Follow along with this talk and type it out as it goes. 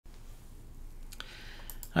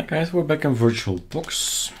Hi guys, we're back in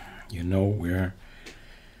VirtualBox. You know, we're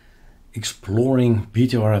exploring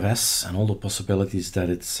BTRFS and all the possibilities that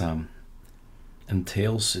it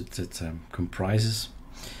entails, it comprises.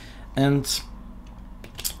 And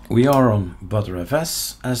we are on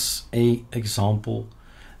BTRFS as a example,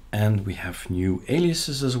 and we have new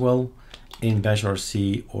aliases as well in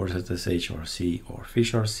BashRC or ZSHRC or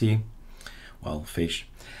FishRC, well, fish.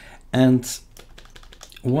 And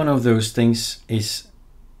one of those things is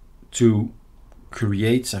to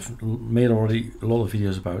create, I've made already a lot of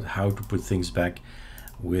videos about how to put things back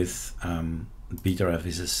with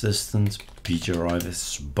BTRFS assistant,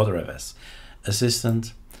 BTRFS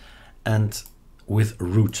assistant, and with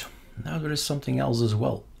root. Now there is something else as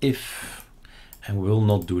well. If, and we will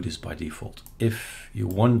not do this by default, if you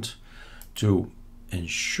want to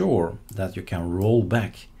ensure that you can roll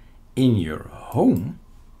back in your home,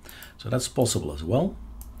 so that's possible as well.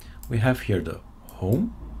 We have here the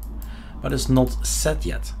home, but it's not set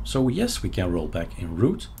yet. So yes, we can roll back in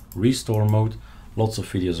root, restore mode, lots of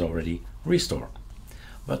videos already, restore.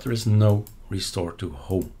 But there is no restore to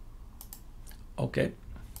home. Okay.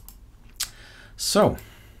 So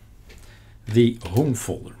the home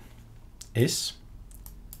folder is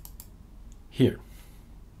here.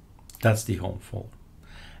 That's the home folder.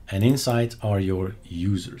 And inside are your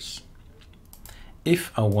users.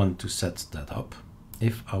 If I want to set that up,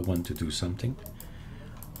 if I want to do something,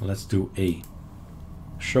 let's do a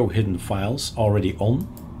show hidden files already on.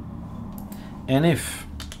 And if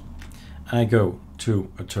I go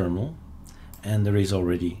to a terminal, and there is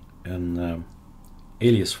already an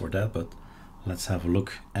alias for that, but let's have a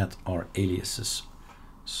look at our aliases.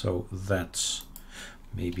 So that's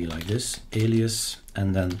maybe like this, alias,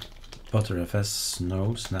 and then BTRFS,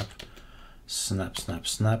 no,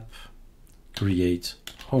 snap, create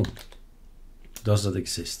home. Does that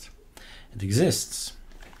exist? It exists.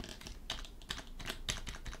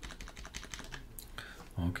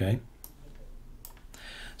 Okay,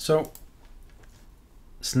 so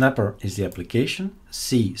snapper is the application,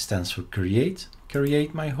 C stands for create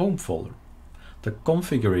my home folder, the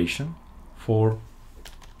configuration for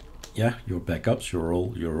your backups, your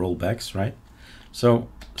rollbacks, right? So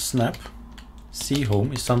snap C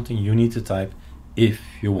home is something you need to type if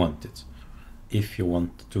you want it, if you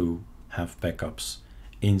want to have backups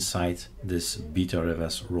inside this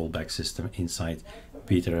BTRFS rollback system, inside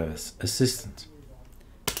BTRFS assistant.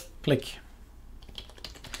 Click.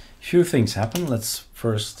 Few things happen. Let's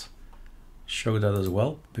first show that as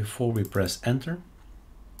well before we press enter.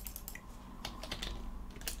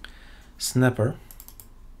 Snapper.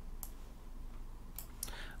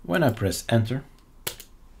 When I press enter,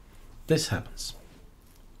 this happens.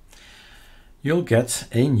 You'll get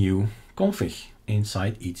a new config.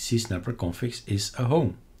 Inside etc snapper configs is a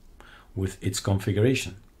home with its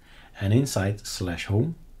configuration, and inside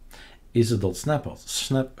 /home is a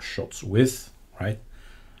snapshots with, right,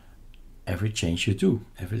 every change you do,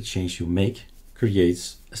 every change you make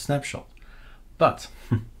creates a snapshot, but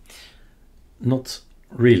not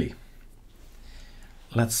really.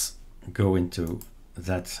 Let's go into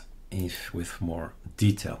that with more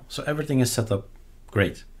detail. So everything is set up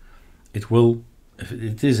great. It will, if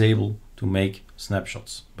it is able to make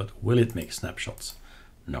snapshots, but will it make snapshots?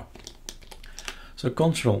 No. So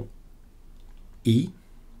Control E,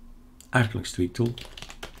 ArcoLinux tweak tool.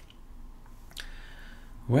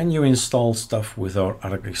 When you install stuff with our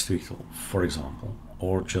ArcoLinux tweak tool, for example,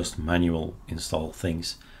 or just manual install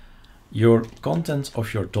things, your content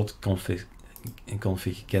of your .config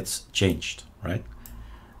gets changed, right?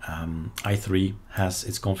 i3 has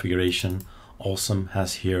its configuration, Awesome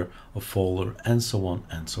has here a folder, and so on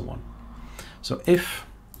and so on. So if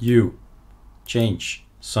you change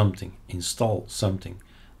something, install something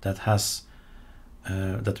that has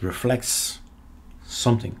that reflects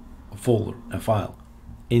something, a folder, a file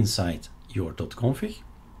inside your .config,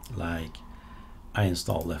 like I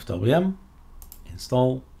install leftwm,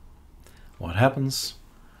 install, what happens?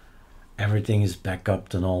 Everything is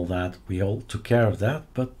backupped and all that. We all took care of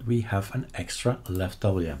that, but we have an extra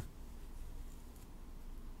leftwm.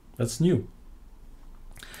 That's new.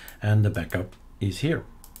 And the backup is here.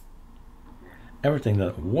 Everything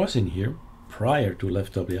that was in here prior to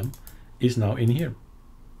leftwm is now in here.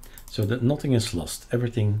 So that nothing is lost.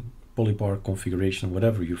 Everything, polybar configuration,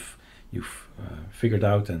 whatever you've figured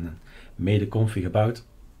out and made a config about,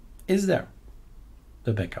 is there.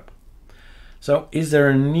 The backup. So is there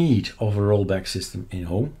a need of a rollback system in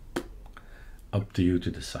home? Up to you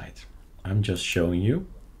to decide. I'm just showing you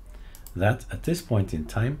that at this point in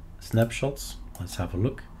time, snapshots, let's have a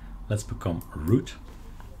look. Let's become root.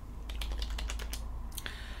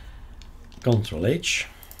 Control H.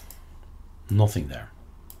 nothing there.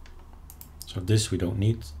 So this we don't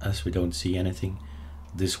need, as we don't see anything.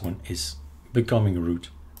 This one is becoming root,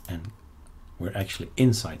 and we're actually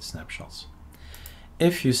inside snapshots.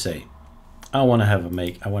 If you say, I want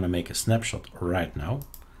to make a snapshot right now,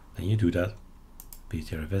 then you do that.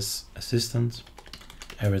 BTRFS assistant.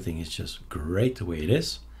 Everything is just great the way it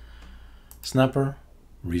is. Snapper,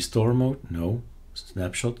 restore mode, no.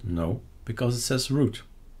 Snapshot, no, because it says root.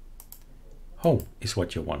 Home is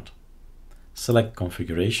what you want. Select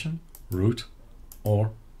configuration, root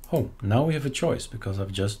or home. Now we have a choice because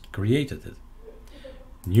I've just created it.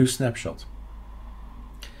 New snapshot.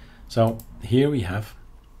 So here we have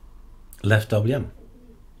left WM.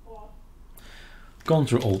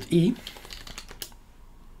 Ctrl Alt E.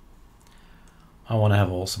 I want to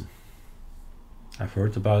have awesome. I've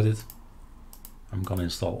heard about it. I'm gonna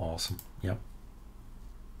install awesome. Yep.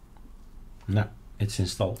 Now it's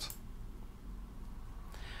installed.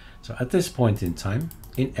 So at this point in time,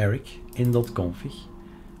 in Eric, in .config,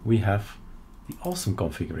 we have the awesome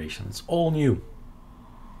configuration. It's all new.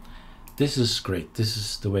 This is great. This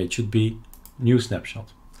is the way it should be. New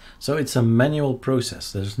snapshot. So it's a manual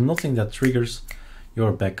process. There's nothing that triggers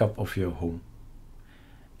your backup of your home.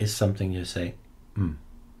 It's something you say,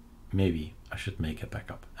 maybe I should make a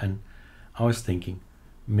backup. And I was thinking,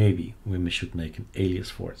 maybe we should make an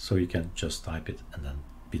alias for it, so you can just type it and then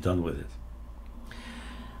be done with it.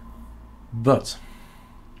 But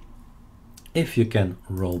if you can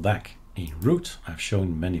roll back in root, I've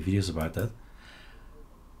shown many videos about that,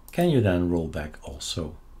 can you then roll back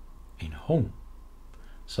also in home?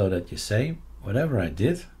 So that you say, whatever I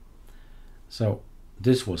did, so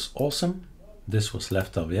this was awesome, this was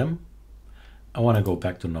left WM, I want to go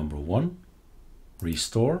back to number 1,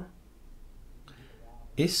 restore,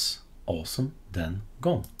 is awesome then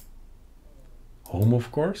gone. Home,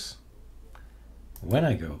 of course. When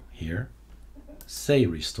I go here, say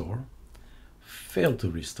restore, fail to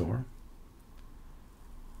restore,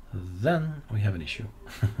 then we have an issue.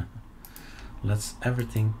 Let's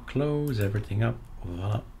close everything up,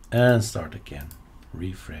 voila, and start again.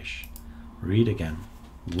 Refresh, read again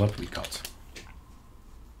what we got.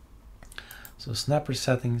 So snapper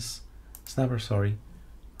settings,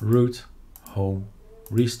 root, home,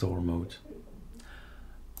 restore mode,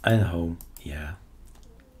 and home, yeah,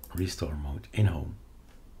 restore mode in home,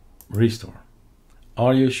 restore.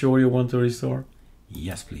 Are you sure you want to restore?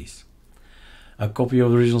 Yes, please. A copy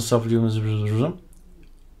of the original subvolume,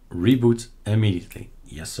 reboot immediately.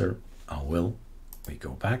 Yes, sir, I will. We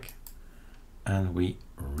go back and we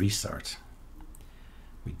restart.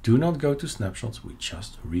 We do not go to snapshots, we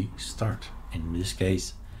just restart. In this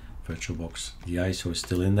case, VirtualBox, the ISO is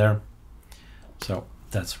still in there. So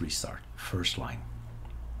that's restart, first line.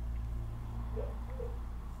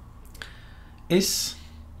 Is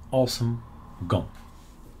awesome gone?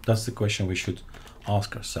 That's the question we should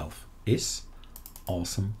ask ourselves. Is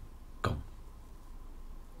awesome gone?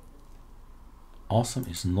 Awesome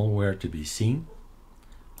is nowhere to be seen.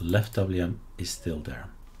 Left WM is still there.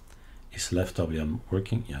 Is left WM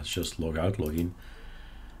working? Yes, just log out, log in,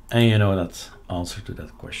 and you know that answer to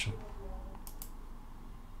that question.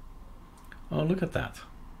 Oh, look at that.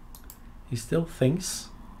 He still thinks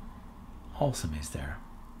awesome is there.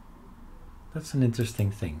 That's an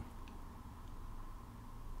interesting thing.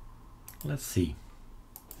 Let's see.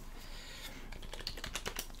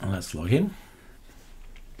 Let's log in.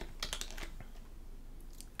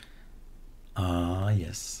 Ah,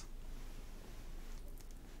 yes.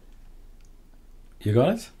 You got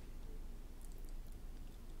it?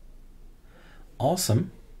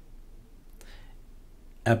 Awesome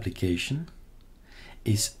application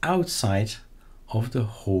is outside of the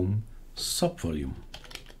home subvolume.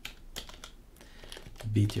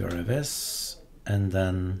 BTRFS and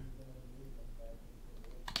then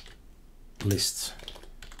lists.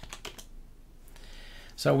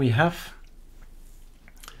 So we have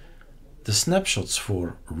the snapshots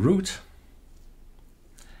for root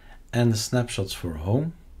and the snapshots for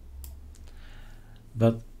home,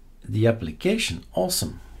 but the application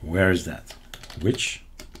awesome, where is that? Which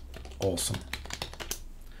awesome?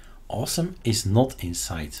 Awesome is not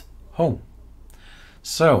inside home.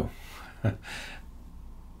 So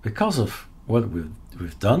because of what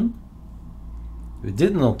we've done, we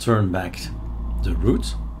did not turn back the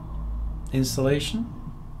root installation.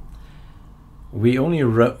 We only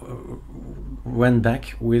went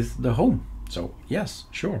back with the home. So yes,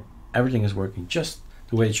 sure, everything is working just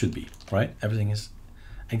the way it should be, right? Everything is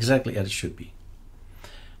exactly as it should be.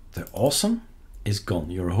 The awesome is gone.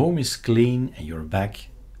 Your home is clean and you're back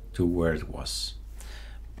to where it was.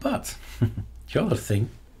 But the other thing,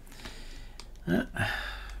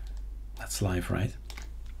 let's that's live, right?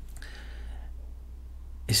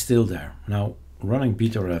 Is still there. Now running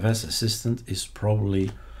BTRFS assistant is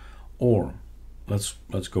probably, or let's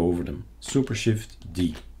go over them. Super Shift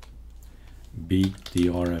D,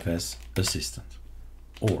 BTRFS assistant,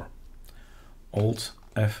 or Alt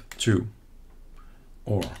F2,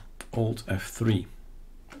 or Alt F3.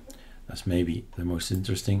 That's maybe the most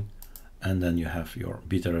interesting. And then you have your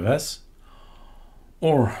BTRFS,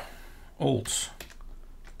 or Alt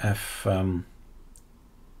F12,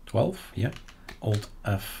 yeah, Alt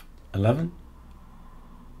F11.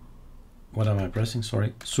 What am I pressing?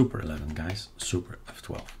 Sorry, Super 11, guys, Super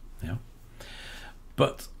F12, yeah.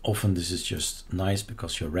 But often this is just nice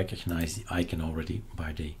because you recognize the icon already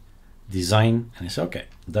by the design, and it's okay,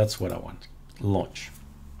 that's what I want. Launch.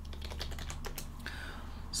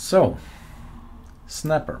 So,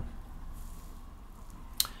 Snapper.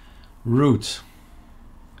 Root.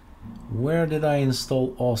 Where did I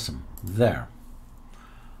install Awesome? There.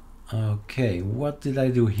 Okay, what did I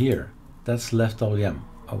do here? That's left WM.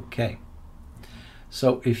 Okay.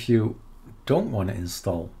 So if you don't want to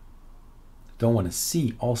install, don't want to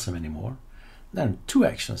see Awesome anymore, then 2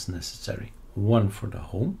 actions necessary. One for the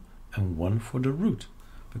home and one for the root.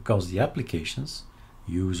 Because the applications,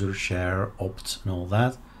 user, share, opt, and all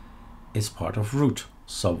that, is part of root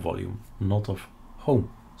subvolume, not of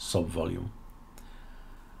home subvolume.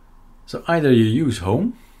 So either you use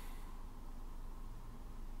home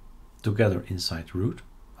together inside root,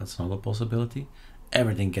 that's not a possibility.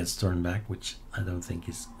 Everything gets turned back, which I don't think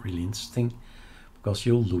is really interesting because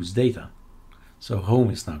you'll lose data. So home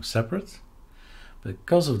is now separate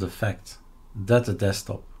because of the fact that the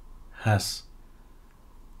desktop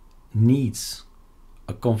needs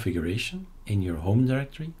a configuration in your home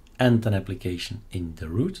directory and an application in the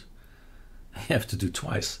root. You have to do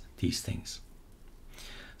twice these things.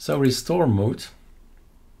 So restore mode,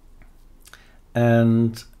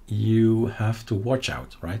 and you have to watch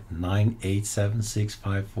out, right? 9, 8, 7, 6,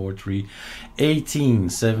 5, 4, 3, 18,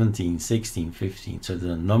 17, 16, 15. So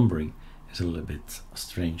the numbering is a little bit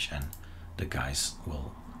strange, and the guys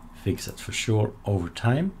will fix it for sure over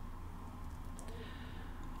time.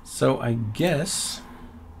 So I guess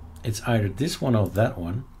it's either this one or that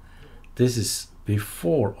one. This is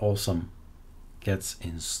before Awesome gets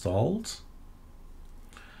installed.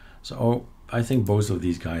 So I think both of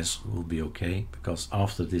these guys will be okay, because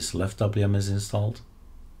after this left WM is installed,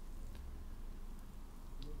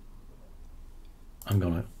 I'm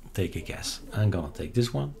gonna take a guess. I'm gonna take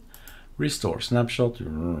this one. Restore snapshot.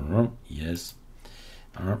 Yes.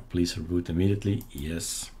 Please reboot immediately.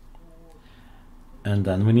 Yes. And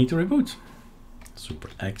then we need to reboot. Super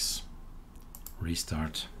X.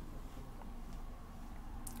 Restart.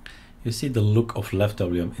 You see the look of left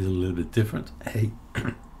WM is a little bit different. Hey.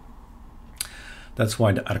 That's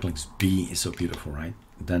why the ArcoLinux B is so beautiful, right?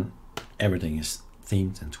 Then everything is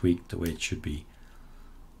themed and tweaked the way it should be,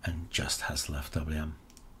 and just has left WM.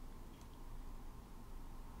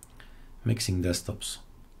 Mixing desktops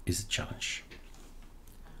is a challenge.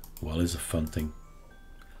 Well, it's a fun thing.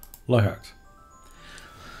 Log out.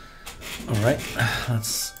 All right,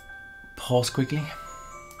 let's pause quickly.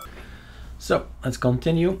 So let's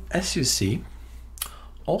continue. As you see,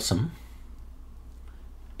 Awesome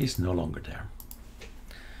is no longer there.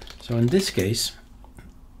 So in this case,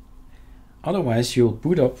 otherwise you'll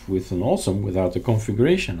boot up with an Awesome without the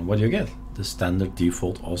configuration. And what do you get? The standard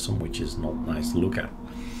default Awesome, which is not nice to look at.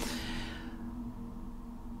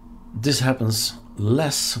 This happens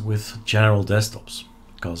less with general desktops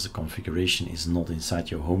because the configuration is not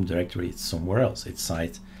inside your home directory, it's somewhere else. It's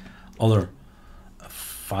inside other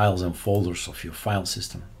files and folders of your file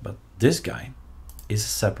system. But this guy is a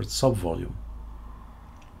separate subvolume.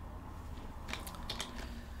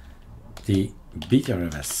 The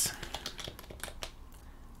BTRFS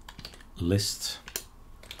list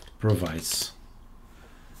provides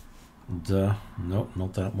the, no,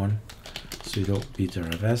 not that one, sudo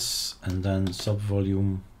BTRFS and then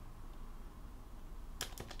subvolume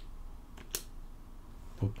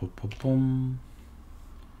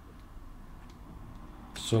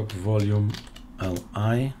subvolume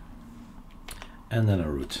li and then a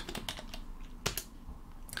root.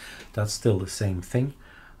 That's still the same thing.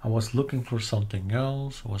 I was looking for something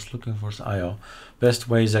else. I was looking for best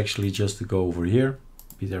way is actually just to go over here,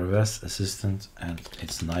 BTRFS assistant, and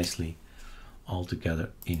it's nicely all together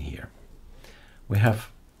in here. We have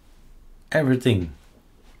everything,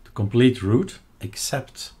 the complete root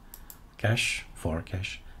except cache, var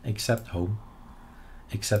cache, except home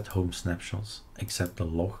snapshots, except the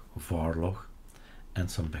log, var log, and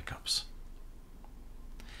some backups.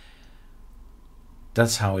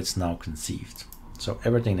 That's how it's now conceived. So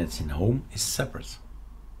everything that's in home is separate.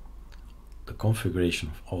 The configuration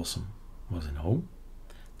of Awesome was in home.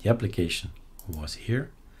 The application was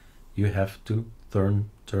here. You have to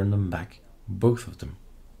turn them back, both of them.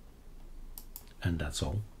 And that's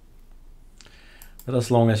all. But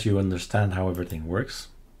as long as you understand how everything works,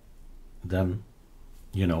 then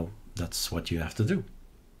you know that's what you have to do.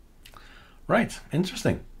 Right,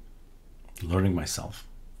 interesting. Learning myself.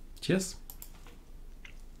 Cheers.